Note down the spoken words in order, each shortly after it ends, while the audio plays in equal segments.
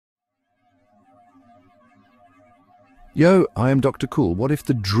Yo, I am Dr. Cool. What if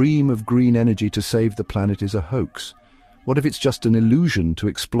the dream of green energy to save the planet is a hoax? What if it's just an illusion to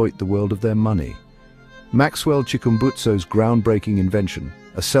exploit the world of their money? Maxwell Chikumbutso's groundbreaking invention,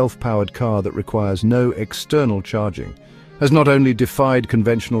 a self-powered car that requires no external charging, has not only defied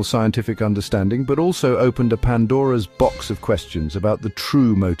conventional scientific understanding but also opened a Pandora's box of questions about the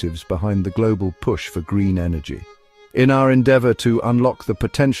true motives behind the global push for green energy. In our endeavor to unlock the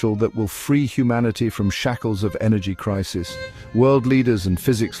potential that will free humanity from shackles of energy crisis, world leaders and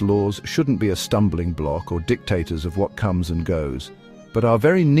physics laws shouldn't be a stumbling block or dictators of what comes and goes, but our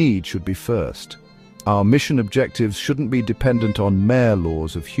very need should be first. Our mission objectives shouldn't be dependent on mere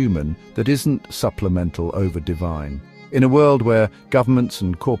laws of human that isn't supplemental over divine. In a world where governments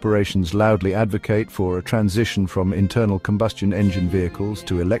and corporations loudly advocate for a transition from internal combustion engine vehicles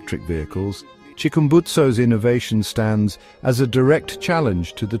to electric vehicles, Chikumbutso's innovation stands as a direct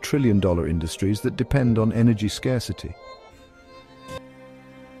challenge to the trillion-dollar industries that depend on energy scarcity.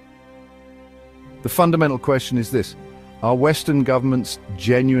 The fundamental question is this: are Western governments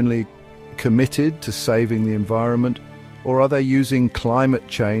genuinely committed to saving the environment, or are they using climate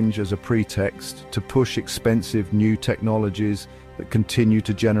change as a pretext to push expensive new technologies that continue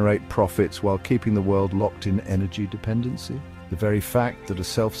to generate profits while keeping the world locked in energy dependency? The very fact that a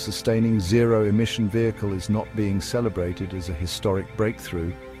self-sustaining zero-emission vehicle is not being celebrated as a historic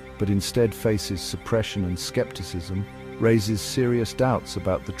breakthrough, but instead faces suppression and skepticism, raises serious doubts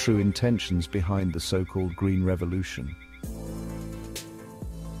about the true intentions behind the so-called Green Revolution.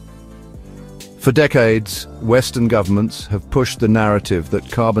 For decades, Western governments have pushed the narrative that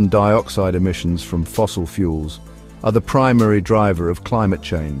carbon dioxide emissions from fossil fuels are the primary driver of climate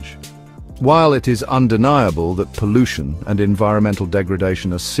change. While it is undeniable that pollution and environmental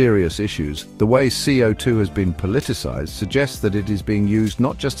degradation are serious issues, the way CO2 has been politicized suggests that it is being used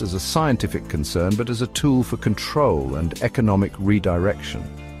not just as a scientific concern, but as a tool for control and economic redirection.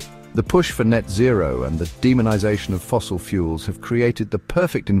 The push for net zero and the demonization of fossil fuels have created the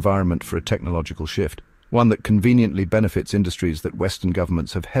perfect environment for a technological shift, one that conveniently benefits industries that Western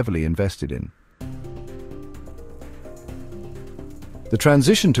governments have heavily invested in. The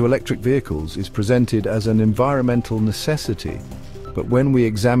transition to electric vehicles is presented as an environmental necessity, but when we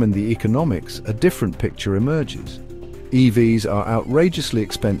examine the economics, a different picture emerges. EVs are outrageously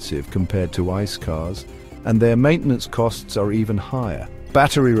expensive compared to ICE cars, and their maintenance costs are even higher.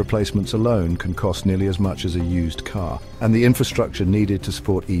 Battery replacements alone can cost nearly as much as a used car, and the infrastructure needed to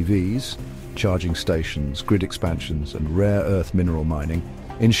support EVs, charging stations, grid expansions, and rare earth mineral mining,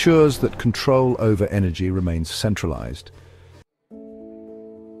 ensures that control over energy remains centralized.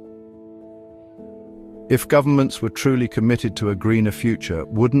 If governments were truly committed to a greener future,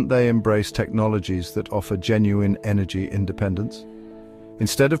 wouldn't they embrace technologies that offer genuine energy independence?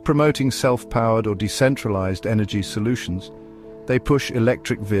 Instead of promoting self-powered or decentralized energy solutions, they push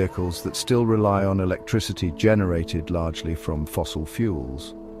electric vehicles that still rely on electricity generated largely from fossil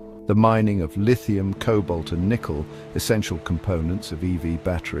fuels. The mining of lithium, cobalt and nickel, essential components of EV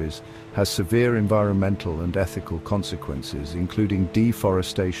batteries, has severe environmental and ethical consequences, including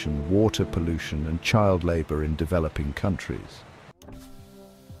deforestation, water pollution and child labor in developing countries.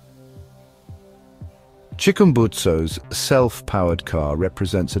 Chikumbutso's self-powered car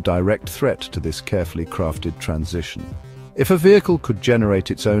represents a direct threat to this carefully crafted transition. If a vehicle could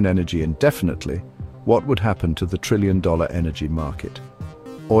generate its own energy indefinitely, what would happen to the trillion-dollar energy market?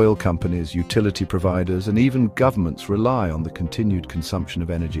 Oil companies, utility providers, and even governments rely on the continued consumption of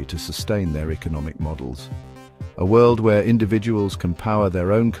energy to sustain their economic models. A world where individuals can power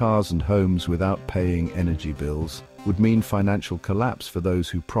their own cars and homes without paying energy bills would mean financial collapse for those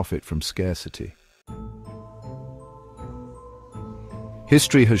who profit from scarcity.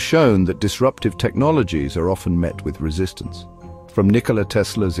 History has shown that disruptive technologies are often met with resistance. From Nikola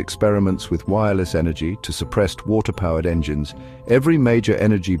Tesla's experiments with wireless energy to suppressed water-powered engines, every major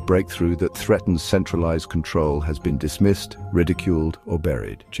energy breakthrough that threatens centralized control has been dismissed, ridiculed, or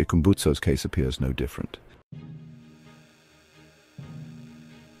buried. Chikumbutso's case appears no different.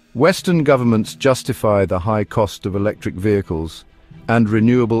 Western governments justify the high cost of electric vehicles and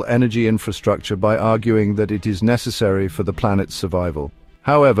renewable energy infrastructure by arguing that it is necessary for the planet's survival.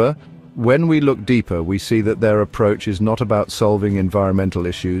 However, when we look deeper, we see that their approach is not about solving environmental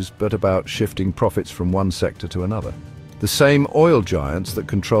issues, but about shifting profits from one sector to another. The same oil giants that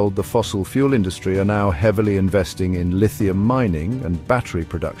controlled the fossil fuel industry are now heavily investing in lithium mining and battery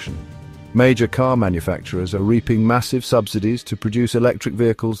production. Major car manufacturers are reaping massive subsidies to produce electric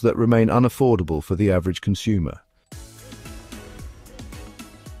vehicles that remain unaffordable for the average consumer.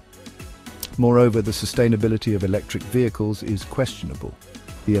 Moreover, the sustainability of electric vehicles is questionable.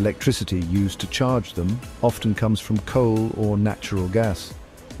 The electricity used to charge them often comes from coal or natural gas,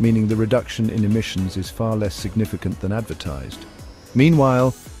 meaning the reduction in emissions is far less significant than advertised.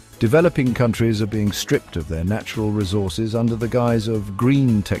 Meanwhile, developing countries are being stripped of their natural resources under the guise of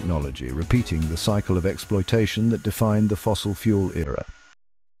green technology, repeating the cycle of exploitation that defined the fossil fuel era.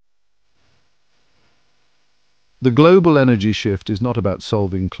 The global energy shift is not about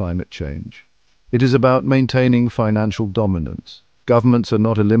solving climate change. It is about maintaining financial dominance. Governments are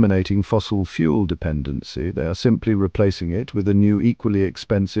not eliminating fossil fuel dependency, they are simply replacing it with a new equally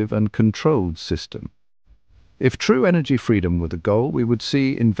expensive and controlled system. If true energy freedom were the goal, we would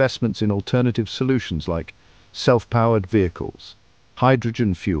see investments in alternative solutions like self-powered vehicles,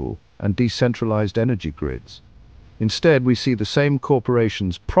 hydrogen fuel, and decentralized energy grids. Instead, we see the same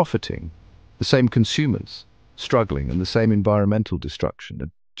corporations profiting, the same consumers struggling, and the same environmental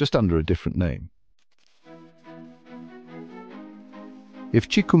destruction, just under a different name. If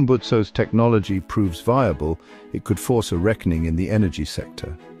Chikumbutso's technology proves viable, it could force a reckoning in the energy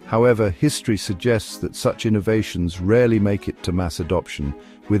sector. However, history suggests that such innovations rarely make it to mass adoption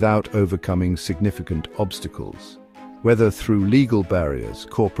without overcoming significant obstacles. Whether through legal barriers,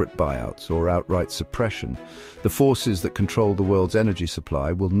 corporate buyouts, or outright suppression, the forces that control the world's energy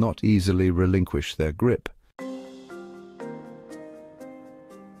supply will not easily relinquish their grip.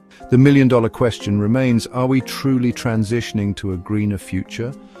 The million-dollar question remains, are we truly transitioning to a greener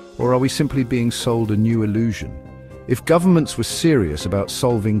future, or are we simply being sold a new illusion? If governments were serious about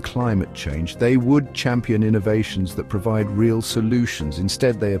solving climate change, they would champion innovations that provide real solutions.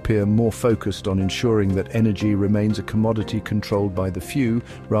 Instead, they appear more focused on ensuring that energy remains a commodity controlled by the few,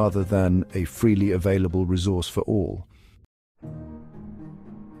 rather than a freely available resource for all.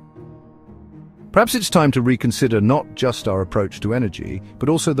 Perhaps it's time to reconsider not just our approach to energy, but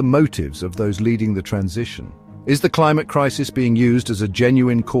also the motives of those leading the transition. Is the climate crisis being used as a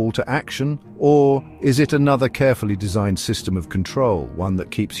genuine call to action, or is it another carefully designed system of control, one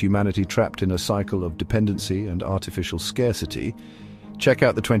that keeps humanity trapped in a cycle of dependency and artificial scarcity? Check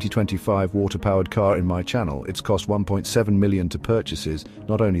out the 2025 water-powered car in my channel. It's cost $1.7 million to purchases.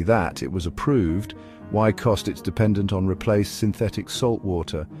 Not only that, it was approved. Why cost? It's dependent on replaced synthetic salt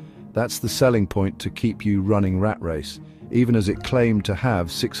water. That's the selling point to keep you running rat race. Even as it claimed to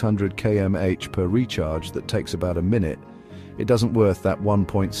have 600 kmh per recharge that takes about a minute, it doesn't worth that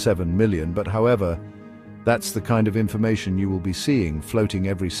 1.7 million, but however, that's the kind of information you will be seeing floating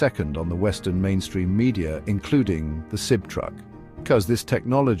every second on the Western mainstream media, including the SIB truck. Because this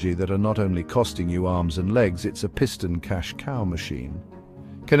technology that are not only costing you arms and legs, it's a piston cash cow machine.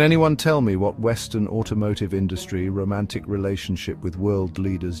 Can anyone tell me what Western automotive industry romantic relationship with world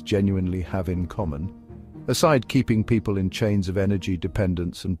leaders genuinely have in common? Aside keeping people in chains of energy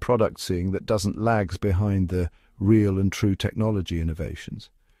dependence and product seeing that doesn't lag behind the real and true technology innovations.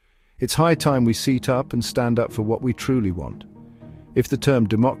 It's high time we seat up and stand up for what we truly want. If the term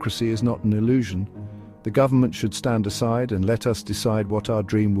democracy is not an illusion, the government should stand aside and let us decide what our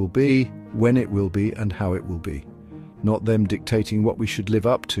dream will be, when it will be, and how it will be. Not them dictating what we should live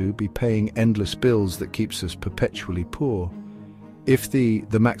up to, be paying endless bills that keeps us perpetually poor. If the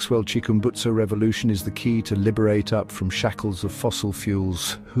Maxwell Chikumbutso revolution is the key to liberate up from shackles of fossil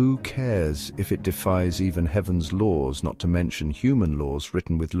fuels, who cares if it defies even heaven's laws, not to mention human laws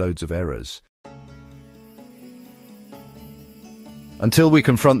written with loads of errors? Until we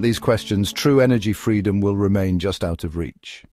confront these questions, true energy freedom will remain just out of reach.